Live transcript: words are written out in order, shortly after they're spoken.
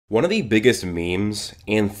One of the biggest memes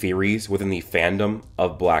and theories within the fandom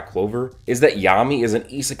of Black Clover is that Yami is an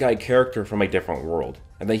isekai character from a different world,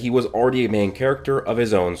 and that he was already a main character of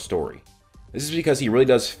his own story. This is because he really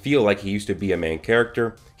does feel like he used to be a main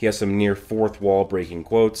character. He has some near fourth wall breaking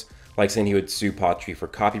quotes, like saying he would sue Patri for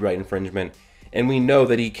copyright infringement, and we know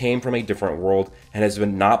that he came from a different world and has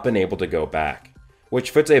not been able to go back,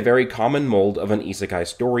 which fits a very common mold of an isekai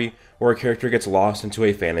story where a character gets lost into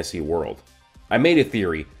a fantasy world. I made a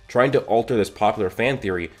theory trying to alter this popular fan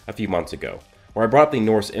theory a few months ago, where I brought up the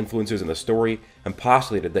Norse influences in the story and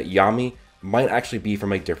postulated that Yami might actually be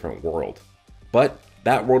from a different world. But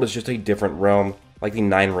that world is just a different realm, like the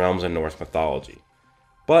 9 realms in Norse mythology.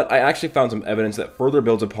 But I actually found some evidence that further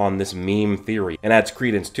builds upon this meme theory and adds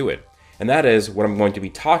credence to it, and that is what I'm going to be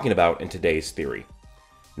talking about in today's theory.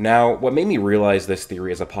 Now, what made me realize this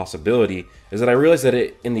theory as a possibility is that I realized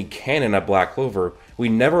that in the canon of Black Clover, we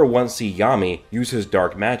never once see Yami use his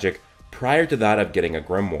dark magic prior to that of getting a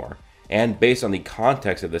grimoire, and based on the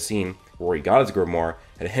context of the scene where he got his grimoire,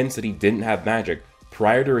 it hints that he didn't have magic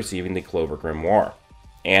prior to receiving the Clover grimoire.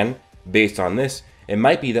 And, based on this, it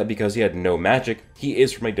might be that because he had no magic, he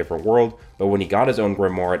is from a different world, but when he got his own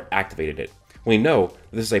grimoire, it activated it. We know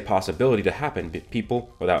that this is a possibility to happen,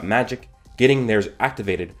 people without magic getting theirs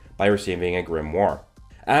activated by receiving a grimoire.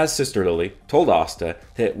 As Sister Lily told Asta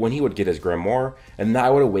that when he would get his grimoire, and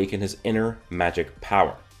that would awaken his inner magic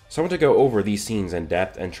power. So I want to go over these scenes in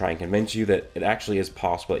depth and try and convince you that it actually is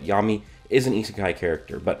possible that Yami is an isekai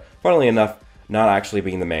character, but funnily enough, not actually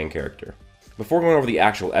being the main character. Before going over the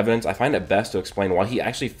actual evidence, I find it best to explain why he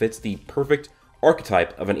actually fits the perfect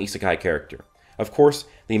archetype of an isekai character. Of course,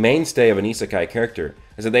 the mainstay of an isekai character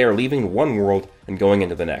is that they are leaving one world and going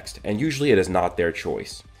into the next, and usually it is not their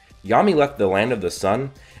choice. Yami left the land of the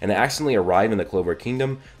sun and accidentally arrived in the Clover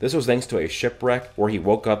Kingdom. This was thanks to a shipwreck where he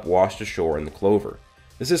woke up washed ashore in the Clover.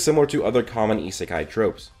 This is similar to other common isekai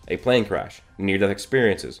tropes, a plane crash, near-death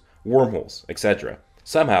experiences, wormholes, etc.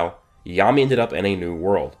 Somehow, Yami ended up in a new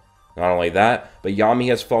world. Not only that, but Yami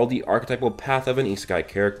has followed the archetypal path of an isekai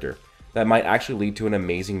character that might actually lead to an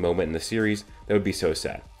amazing moment in the series that would be so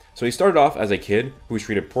sad. So he started off as a kid who was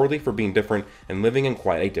treated poorly for being different and living in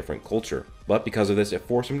quite a different culture, but because of this it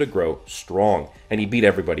forced him to grow strong, and he beat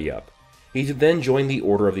everybody up. He then joined the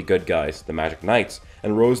Order of the Good Guys, the Magic Knights,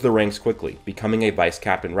 and rose the ranks quickly, becoming a vice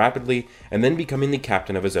captain rapidly, and then becoming the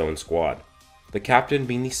captain of his own squad. The captain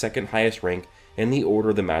being the second highest rank in the Order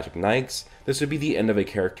of the Magic Knights, this would be the end of a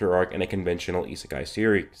character arc in a conventional isekai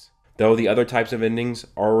series. Though the other types of endings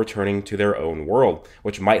are returning to their own world,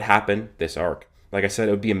 which might happen this arc. Like I said,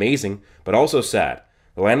 it would be amazing, but also sad.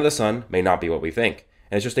 The land of the sun may not be what we think,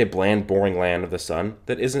 and it's just a bland, boring land of the sun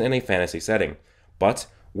that isn't in a fantasy setting. But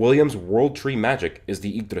William's world tree magic is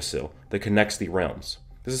the Yggdrasil that connects the realms.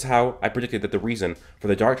 This is how I predicted that the reason for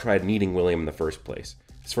the Dark Triad needing William in the first place.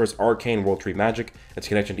 As far as arcane world tree magic, its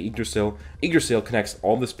connection to Yggdrasil, Yggdrasil connects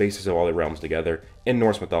all the spaces of all the realms together in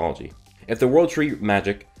Norse mythology. If the world tree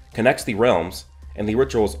magic connects the realms, and the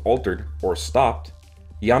ritual is altered or stopped,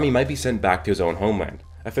 Yami might be sent back to his own homeland,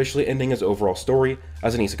 officially ending his overall story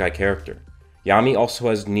as an isekai character. Yami also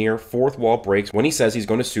has near fourth wall breaks when he says he's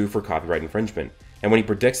going to sue for copyright infringement, and when he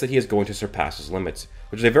predicts that he is going to surpass his limits,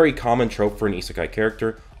 which is a very common trope for an isekai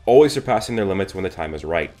character, always surpassing their limits when the time is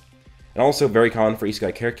right. And also very common for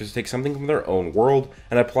isekai characters to take something from their own world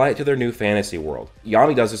and apply it to their new fantasy world.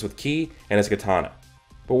 Yami does this with Ki and his katana.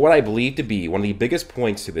 But what I believe to be one of the biggest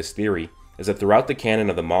points to this theory is that throughout the canon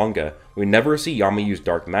of the manga, we never see Yami use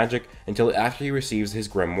dark magic until after he receives his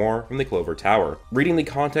grimoire from the Clover Tower. Reading the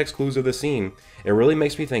context clues of the scene, it really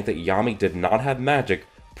makes me think that Yami did not have magic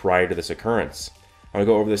prior to this occurrence. I'm going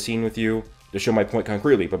to go over the scene with you to show my point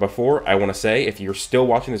concretely, but before, I want to say, if you're still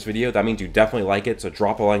watching this video, that means you definitely like it, so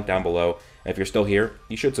drop a like down below. And if you're still here,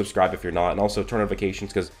 you should subscribe if you're not, and also turn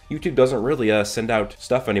notifications, because YouTube doesn't really send out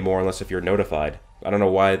stuff anymore unless if you're notified. I don't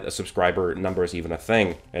know why a subscriber number is even a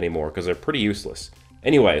thing anymore, because they're pretty useless.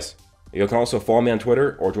 Anyways, you can also follow me on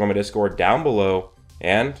Twitter or join my Discord down below.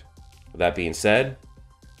 And with that being said,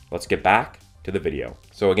 let's get back to the video.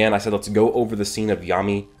 So again, I said let's go over the scene of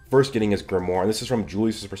Yami first getting his grimoire, and this is from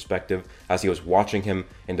Julius's perspective as he was watching him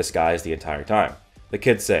in disguise the entire time. The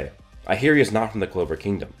kids say, "I hear he is not from the Clover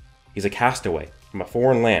Kingdom. He's a castaway from a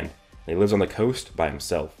foreign land, and he lives on the coast by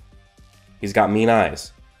himself. He's got mean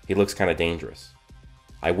eyes. He looks kind of dangerous.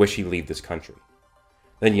 I wish he'd leave this country."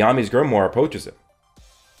 Then Yami's grimoire approaches him.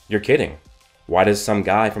 "You're kidding. Why does some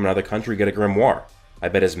guy from another country get a grimoire? I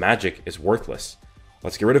bet his magic is worthless.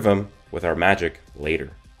 Let's get rid of him with our magic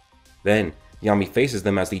later." Then Yami faces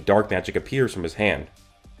them as the dark magic appears from his hand.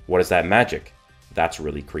 What is that magic? That's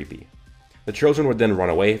really creepy. The children would then run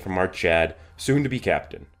away from our Chad, soon to be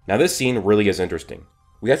captain. Now this scene really is interesting.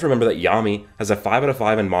 We have to remember that Yami has a 5 out of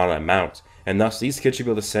 5 in mana amount, and thus these kids should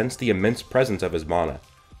be able to sense the immense presence of his mana.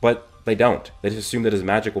 But they don't. They just assume that his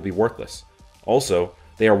magic will be worthless. Also,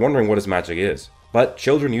 they are wondering what his magic is. But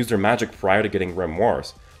children use their magic prior to getting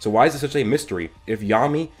grimoires, so why is it such a mystery if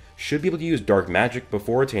Yami should be able to use dark magic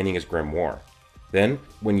before attaining his grimoire? Then,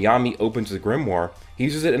 when Yami opens his grimoire, he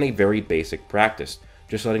uses it in a very basic practice,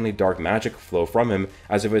 just letting the dark magic flow from him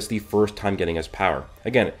as if it's the first time getting his power.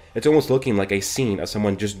 Again, it's almost looking like a scene of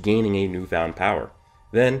someone just gaining a newfound power.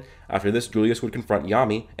 Then, after this, Julius would confront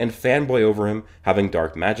Yami and fanboy over him having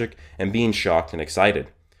dark magic and being shocked and excited.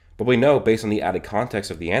 But we know, based on the added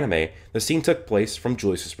context of the anime, the scene took place from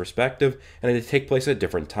Julius' perspective and it did take place at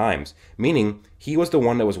different times, meaning he was the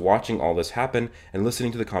one that was watching all this happen and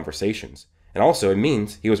listening to the conversations. And also, it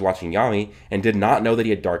means he was watching Yami and did not know that he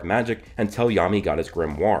had dark magic until Yami got his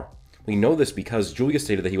grimoire. We know this because Julius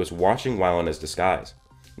stated that he was watching while in his disguise.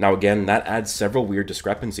 Now again, that adds several weird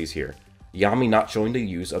discrepancies here. Yami not showing the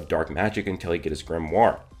use of dark magic until he gets his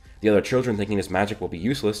grimoire. The other children thinking his magic will be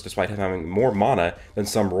useless despite him having more mana than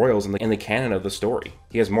some royals in the canon of the story.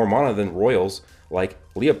 He has more mana than royals like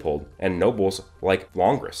Leopold and nobles like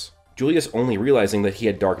Longris. Julius only realizing that he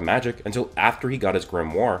had dark magic until after he got his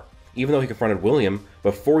grimoire, even though he confronted William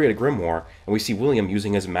before he had a grimoire, and we see William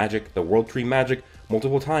using his magic, the World Tree magic,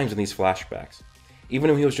 multiple times in these flashbacks.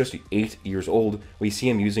 Even when he was just 8 years old, we see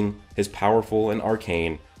him using his powerful and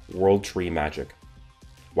arcane World Tree magic.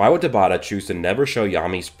 Why would Tabata choose to never show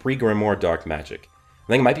Yami's pre-grimoire dark magic? I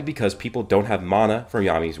think it might be because people don't have mana from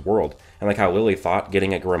Yami's world, and like how Lily thought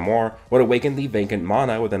getting a grimoire would awaken the vacant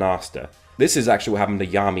mana within Asta. This is actually what happened to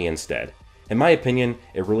Yami instead. In my opinion,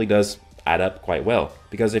 it really does add up quite well,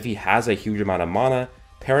 because if he has a huge amount of mana,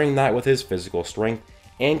 pairing that with his physical strength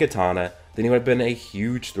and katana, then he would have been a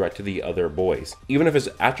huge threat to the other boys, even if his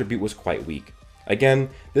attribute was quite weak. Again,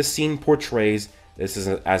 this scene portrays this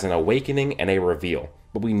as an awakening and a reveal,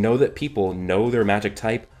 but we know that people know their magic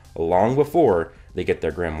type long before they get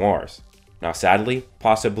their grimoires. Now sadly,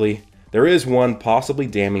 possibly, there is one possibly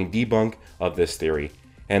damning debunk of this theory,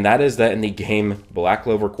 and that is that in the game Black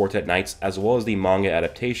Clover Quartet Knights, as well as the manga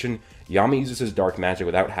adaptation, Yami uses his dark magic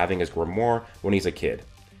without having his grimoire when he's a kid.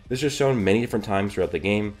 This is shown many different times throughout the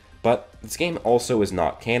game, but this game also is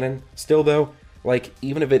not canon. Still though, like,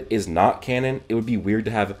 even if it is not canon, it would be weird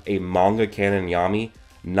to have a manga canon Yami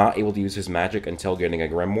not able to use his magic until getting a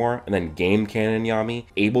grimoire, and then game canon Yami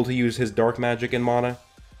able to use his dark magic and mana.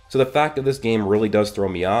 So the fact that this game really does throw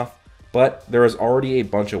me off, but there is already a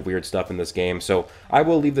bunch of weird stuff in this game, so I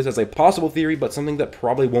will leave this as a possible theory, but something that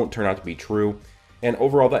probably won't turn out to be true. And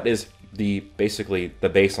overall, that is basically the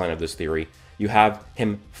baseline of this theory. You have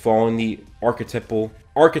him following the archetypal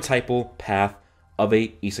path of a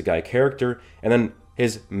isekai character, and then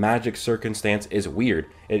his magic circumstance is weird.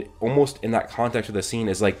 It almost, in that context of the scene,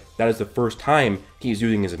 is like that is the first time he's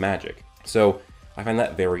using his magic. So I find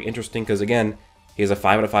that very interesting because, again, he has a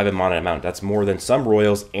 5 out of 5 in mana amount. That's more than some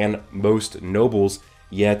royals and most nobles,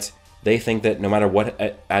 yet they think that no matter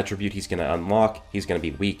what attribute he's going to unlock, he's going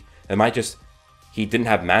to be weak. It might just, he didn't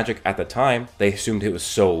have magic at the time. They assumed it was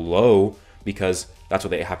so low because that's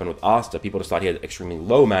what happened with Asta. People just thought he had extremely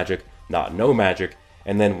low magic, not no magic.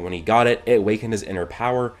 And then when he got it, it awakened his inner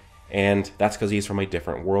power, and that's because he's from a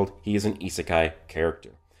different world. He is an isekai character.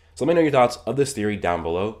 So let me know your thoughts of this theory down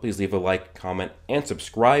below. Please leave a like, comment, and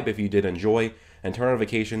subscribe if you did enjoy, and turn on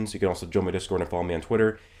notifications. You can also join my Discord and follow me on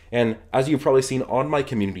Twitter. And as you've probably seen on my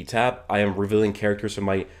community tab, I am revealing characters from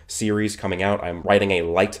my series coming out. I'm writing a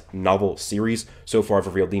light novel series. So far, I've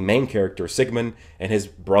revealed the main character, Sigmund, and his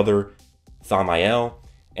brother, Thamael.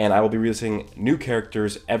 And I will be releasing new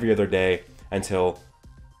characters every other day until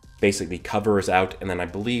basically the cover is out, and then I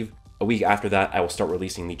believe a week after that I will start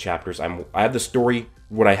releasing the chapters. I have the story,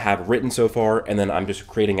 what I have written so far, and then I'm just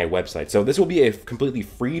creating a website. So this will be a completely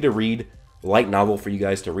free to read light novel for you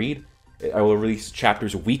guys to read. I will release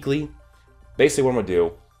chapters weekly. Basically what I'm gonna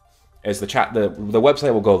do is the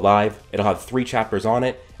website will go live. It'll have 3 chapters on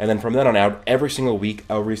it, and then from then on out, every single week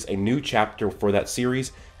I'll release a new chapter for that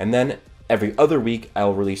series, and then every other week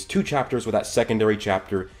I'll release 2 chapters with that secondary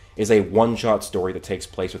chapter is a one-shot story that takes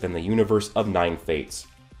place within the universe of 9 Fates.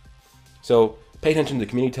 So pay attention to the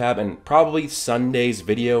community tab, and probably Sunday's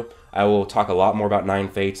video, I will talk a lot more about 9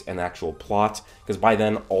 Fates and the actual plot, because by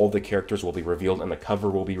then all the characters will be revealed and the cover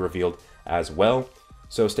will be revealed as well.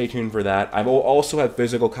 So stay tuned for that. I will also have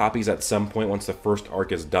physical copies at some point once the first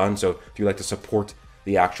arc is done, so if you'd like to support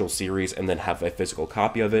the actual series and then have a physical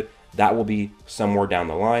copy of it, that will be somewhere down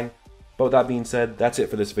the line. But with that being said, that's it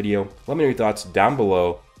for this video. Let me know your thoughts down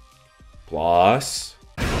below. Plus,